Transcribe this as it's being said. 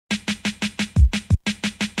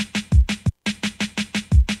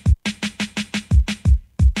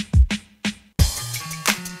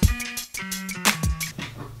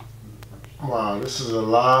Wow, this is a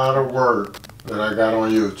lot of work that I got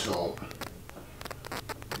on YouTube.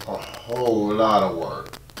 A whole lot of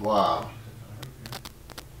work. Wow.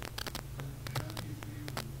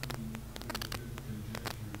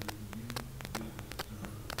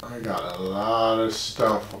 I got a lot of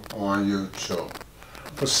stuff on YouTube.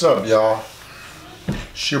 What's up, y'all?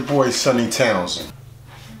 It's your boy Sonny Townsend.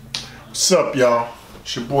 What's up, y'all?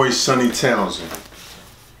 It's your boy Sonny Townsend.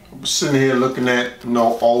 I'm sitting here looking at,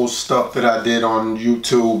 old stuff that I did on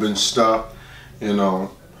YouTube and stuff.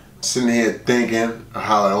 Sitting here thinking of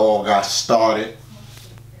how it all got started.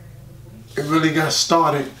 It really got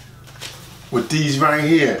started with these right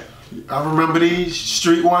here. I remember these,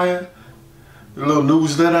 Streetwire, the little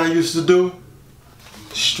newsletter I used to do.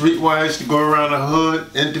 Streetwire used to go around the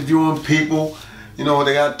hood interviewing people, they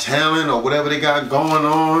got talent or whatever they got going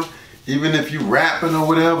on. Even if you rapping or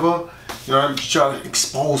whatever, I try to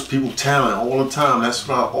expose people's talent all the time. That's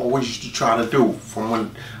what I always used to try to do from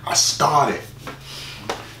when I started.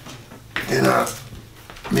 Then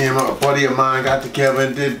me and my buddy of mine got together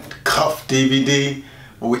and did Cuff DVD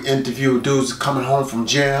when we interviewed dudes coming home from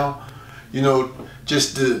jail.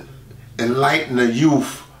 Just to enlighten the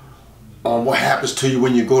youth on what happens to you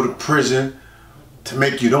when you go to prison, to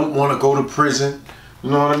make you don't want to go to prison.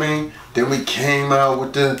 You know what I mean? Then we came out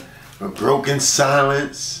with the Broken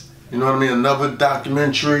Silence. You know what I mean? Another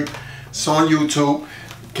documentary. It's on YouTube.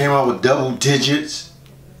 Came out with Double Digits.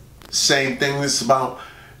 Same thing. It's about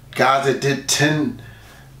guys that did 10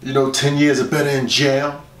 years or better in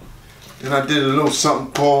jail. Then I did a little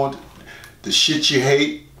something called The Shit You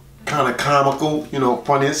Hate. Kind of comical,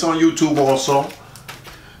 funny. It's on YouTube also.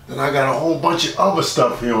 Then I got a whole bunch of other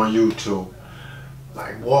stuff here on YouTube.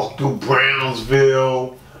 Like Walk Through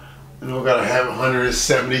Brownsville. Gotta have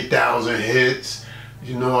 170,000 hits.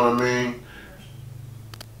 You know what I mean?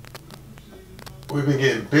 We've been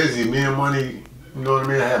getting busy. Me and Money, you know what I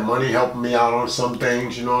mean? I had Money helping me out on some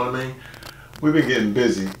things, you know what I mean? We've been getting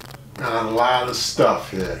busy. Got a lot of stuff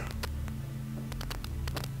here.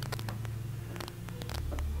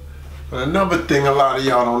 But another thing a lot of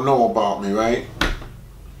y'all don't know about me, right?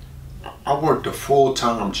 I worked a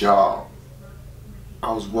full-time job.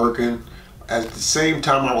 I was working at the same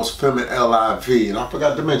time I was filming LIV, and I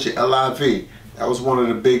forgot to mention LIV. That was one of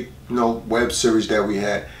the big, web series that we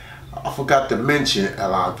had. I forgot to mention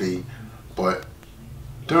LIV, but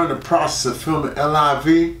during the process of filming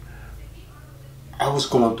LIV, I was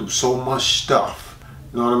going through so much stuff.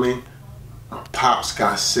 You know what I mean? My pops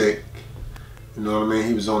got sick. You know what I mean?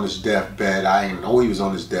 He was on his deathbed. I didn't know he was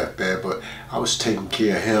on his deathbed, but I was taking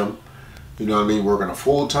care of him. You know what I mean? Working a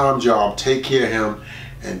full-time job, take care of him,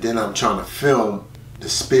 and then I'm trying to film the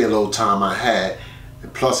spare little time I had.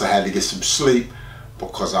 And plus I had to get some sleep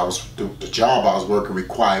because the job I was working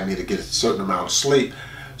required me to get a certain amount of sleep.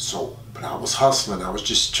 So, but I was hustling. I was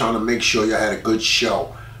just trying to make sure y'all had a good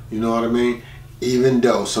show. You know what I mean? Even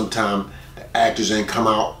though sometimes the actors ain't come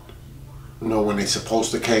out, when they supposed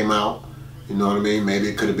to came out. You know what I mean? Maybe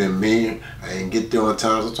it could have been me. I didn't get there on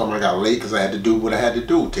time. Sometimes I got late because I had to do what I had to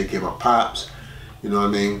do. Take care of my pops. You know what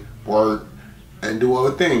I mean? Work and do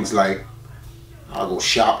other things like I'll go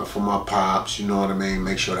shopping for my pops, you know what I mean?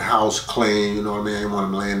 Make sure the house clean, you know what I mean? I didn't want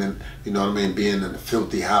him laying in, you know what I mean, being in a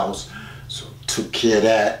filthy house. So took care of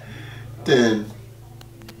that. Then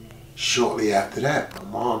shortly after that, my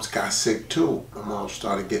mom's got sick too. My mom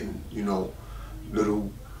started getting,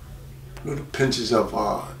 little pinches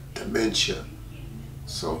of dementia.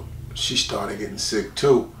 So she started getting sick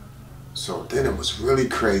too. So then it was really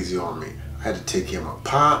crazy on me. I had to take care of my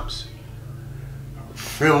pops,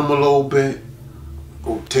 film a little bit,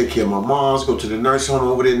 go take care of my moms, go to the nursing home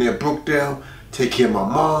over there near Brookdale, take care of my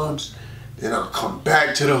moms. Then I'll come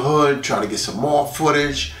back to the hood, try to get some more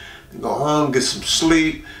footage, then go home, get some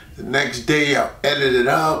sleep. The next day I'll edit it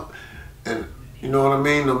up. And you know what I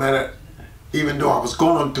mean? No matter, even though I was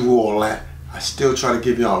going through all that, I still try to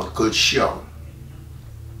give y'all a good show.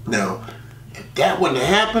 Now, if that wouldn't have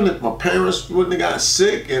happened, if my parents wouldn't have got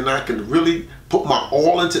sick and I could really put my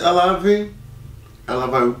all into LIV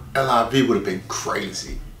would have been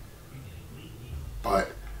crazy. But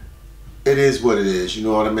it is what it is, you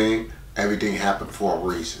know what I mean? Everything happened for a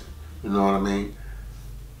reason, you know what I mean?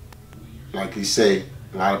 Like you say,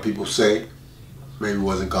 a lot of people say, maybe it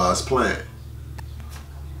wasn't God's plan.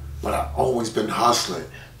 But I've always been hustling.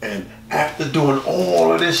 And after doing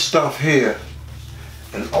all of this stuff here,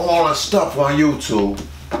 and all the stuff on YouTube,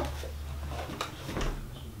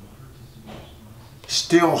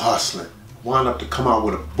 still hustling. Wound up to come out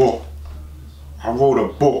with a book. I wrote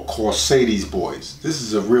a book called Sadie's Boys. This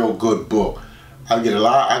is a real good book. I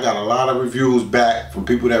got a lot of reviews back from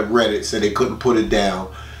people that read it, said they couldn't put it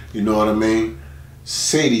down. You know what I mean?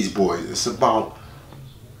 Sadie's Boys. It's about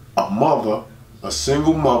a mother, a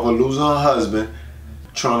single mother losing her husband,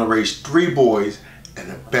 trying to raise 3 boys in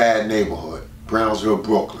a bad neighborhood, Brownsville,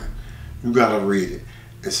 Brooklyn. You gotta read it.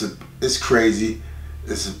 It's crazy.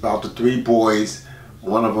 It's about the 3 boys.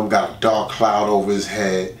 One of them got a dark cloud over his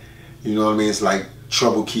head. You know what I mean? It's like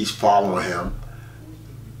trouble keeps following him.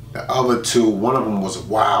 The other 2, one of them was a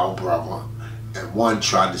wild brother, and one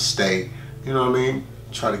tried to stay, you know what I mean?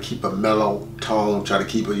 Try to keep a mellow tone, try to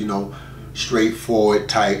keep a, you know, straightforward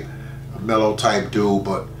type, a mellow type dude,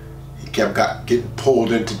 but he kept getting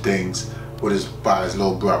pulled into things by his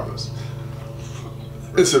little brothers.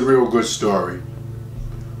 It's a real good story.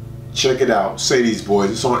 Check it out, Sadie's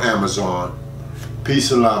Boys. It's on Amazon.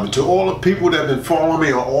 Peace and love. And to all the people that have been following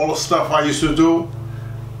me on all the stuff I used to do,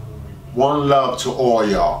 one love to all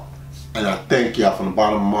y'all. And I thank y'all from the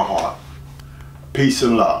bottom of my heart. Peace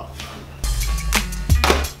and love.